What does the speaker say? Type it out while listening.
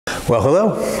Well,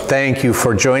 hello. Thank you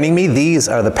for joining me. These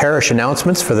are the parish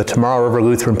announcements for the Tomorrow River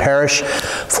Lutheran Parish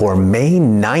for May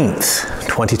 9th,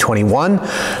 2021,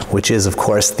 which is, of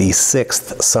course, the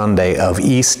 6th Sunday of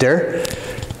Easter.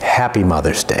 Happy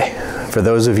Mother's Day. For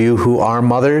those of you who are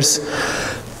mothers,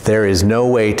 there is no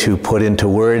way to put into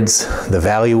words the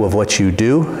value of what you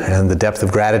do and the depth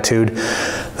of gratitude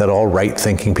that all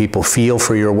right-thinking people feel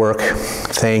for your work.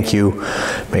 Thank you.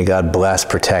 May God bless,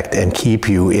 protect, and keep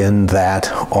you in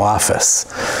that office.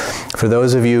 For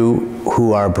those of you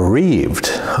who are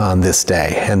bereaved on this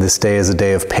day, and this day is a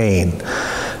day of pain,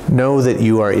 know that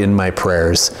you are in my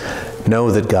prayers.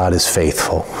 Know that God is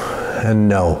faithful, and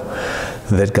know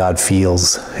that God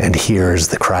feels and hears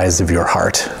the cries of your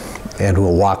heart and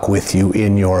will walk with you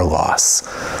in your loss.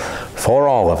 For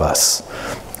all of us,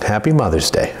 happy Mother's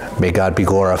Day. May God be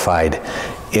glorified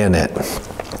in it.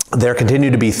 There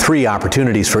continue to be 3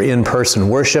 opportunities for in-person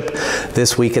worship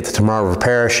this week at the Tomorrow River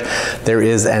Parish. There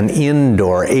is an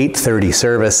indoor 8:30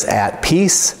 service at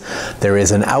Peace. There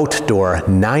is an outdoor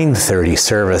 9:30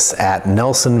 service at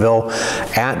Nelsonville.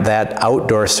 At that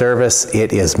outdoor service,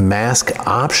 it is mask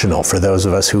optional for those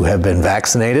of us who have been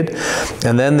vaccinated.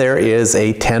 And then there is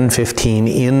a 10:15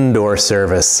 indoor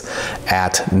service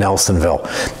at Nelsonville.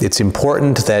 It's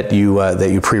important that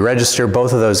you pre-register.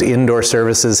 Both of those indoor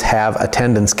services have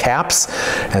attendance caps,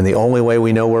 and the only way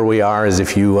we know where we are is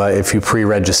if you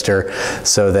pre-register,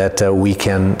 so that we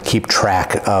can keep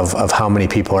track of how many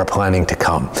people are planning to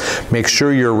come. Make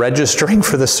sure you're registering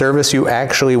for the service you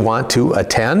actually want to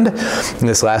attend. And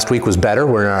this last week was better.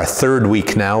 We're in our 3rd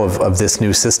week now of this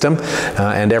new system,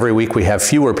 and every week we have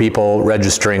fewer people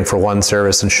registering for one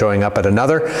service and showing up at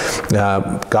another.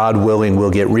 God willing, we'll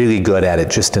get really good at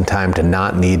it just in time to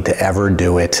not need to ever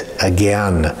do it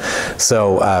again.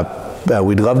 So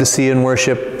we'd love to see you in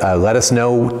worship. Let us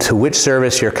know to which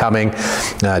service you're coming.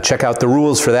 Check out the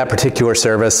rules for that particular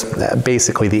service.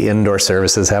 Basically, the indoor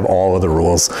services have all of the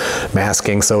rules.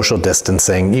 Masking, social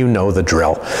distancing, you know the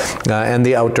drill. And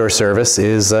the outdoor service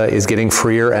is getting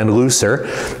freer and looser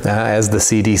as the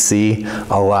CDC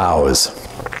allows.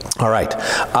 All right,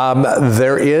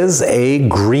 there is a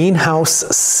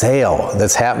greenhouse sale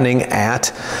that's happening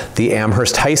at the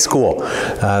Amherst High School.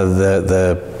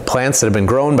 The plants that have been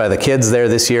grown by the kids there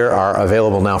this year are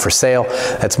available now for sale.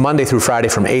 That's Monday through Friday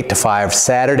from 8 to 5,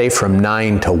 Saturday from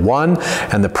 9 to 1,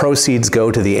 and the proceeds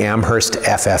go to the Amherst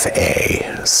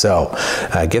FFA. So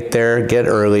get there, get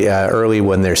early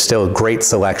when there's still a great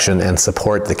selection, and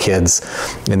support the kids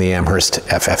in the Amherst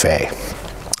FFA.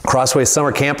 Crossway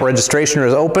Summer Camp registration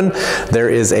is open. There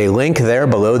is a link there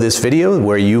below this video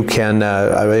where you can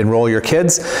enroll your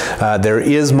kids. There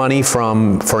is money for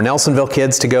Nelsonville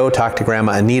kids to go. Talk to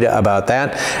Grandma Anita about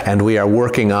that, and we are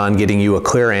working on getting you a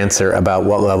clear answer about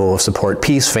what level of support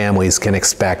Peace families can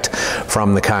expect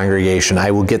from the congregation.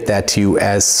 I will get that to you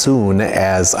as soon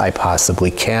as I possibly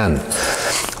can.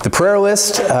 The prayer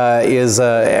list is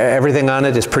everything on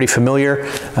it is pretty familiar.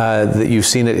 That you've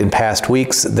seen it in past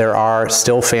weeks. There are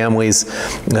still families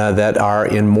that are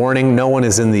in mourning. No one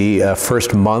is in the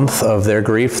first month of their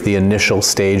grief, the initial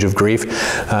stage of grief,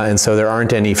 and so there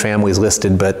aren't any families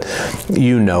listed. But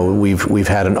you know, we've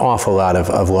had an awful lot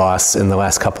of loss in the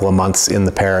last couple of months in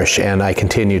the parish, and I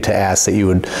continue to ask that you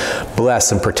would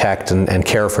bless and protect and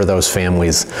care for those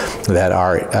families that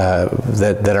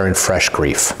are in fresh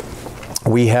grief.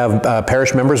 We have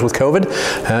parish members with COVID,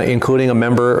 including a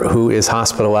member who is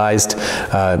hospitalized,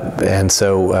 and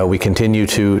so we continue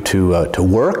to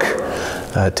work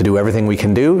to do everything we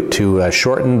can do to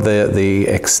shorten the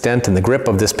extent and the grip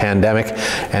of this pandemic,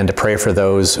 and to pray for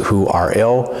those who are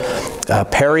ill.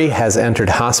 Perry has entered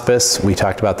hospice. We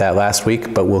talked about that last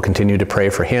week, but we'll continue to pray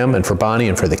for him and for Bonnie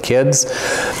and for the kids.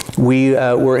 We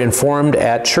were informed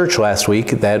at church last week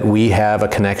that we have a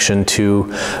connection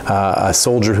to a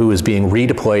soldier who is being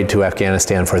redeployed to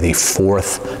Afghanistan for the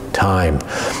 4th time.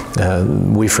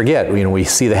 We forget, we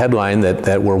see the headline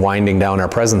that we're winding down our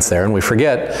presence there, and we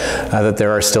forget that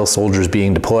there are still soldiers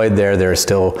being deployed there. There are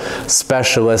still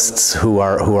specialists who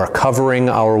are covering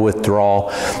our withdrawal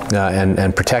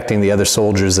and protecting the other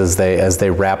soldiers as they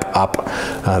wrap up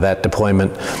that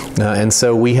deployment. And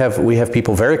so we have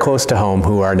people very close to home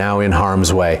who are now in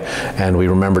harm's way, and we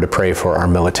remember to pray for our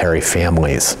military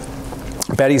families.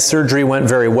 Betty's surgery went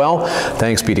very well,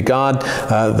 thanks be to God.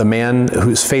 The man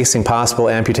who's facing possible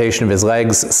amputation of his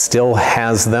legs still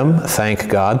has them, thank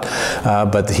God,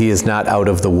 but he is not out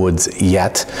of the woods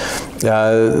yet.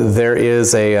 There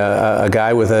is a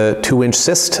guy with a 2-inch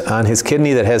cyst on his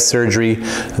kidney that has surgery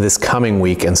this coming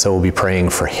week, and so we'll be praying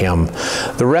for him.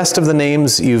 The rest of the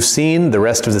names you've seen, the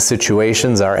rest of the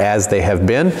situations are as they have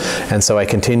been, and so I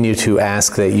continue to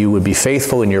ask that you would be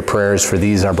faithful in your prayers for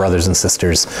these, our brothers and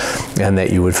sisters, and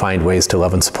that you would find ways to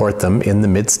love and support them in the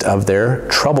midst of their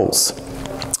troubles.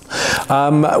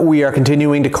 We are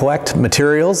continuing to collect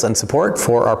materials and support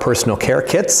for our personal care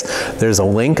kits. There's a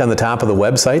link on the top of the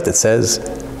website that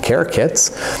says care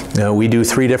kits. We do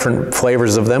 3 different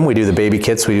flavors of them. We do the baby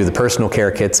kits, we do the personal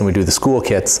care kits, and we do the school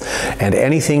kits. And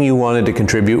anything you wanted to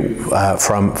contribute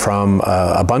from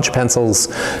a bunch of pencils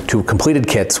to completed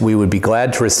kits, we would be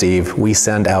glad to receive. We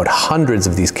send out hundreds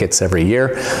of these kits every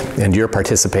year, and your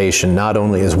participation not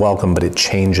only is welcome, but it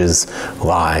changes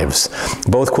lives.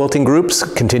 Both quilting groups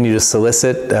continue to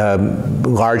solicit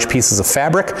large pieces of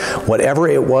fabric. Whatever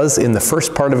it was in the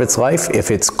first part of its life, if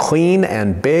it's clean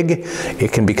and big,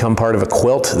 it can become part of a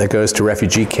quilt that goes to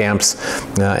refugee camps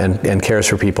and cares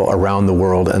for people around the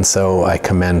world, and so I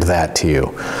commend that to you.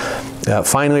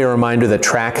 Finally, a reminder that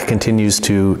TRAC continues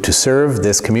to serve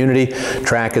this community.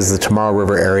 TRAC is the Tomorrow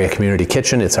River Area Community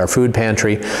Kitchen. It's our food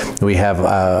pantry. We have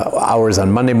hours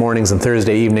on Monday mornings and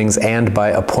Thursday evenings, and by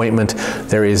appointment.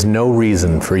 There is no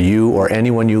reason for you or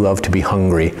anyone you love to be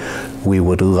hungry. We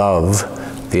would love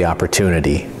the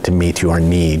opportunity to meet your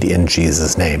need in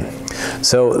Jesus' name.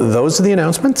 So those are the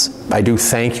announcements. I do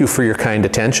thank you for your kind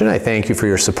attention. I thank you for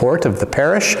your support of the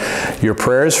parish, your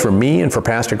prayers for me and for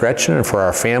Pastor Gretchen and for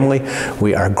our family.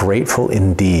 We are grateful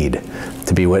indeed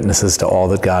to be witnesses to all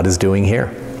that God is doing here.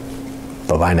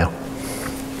 Bye-bye now.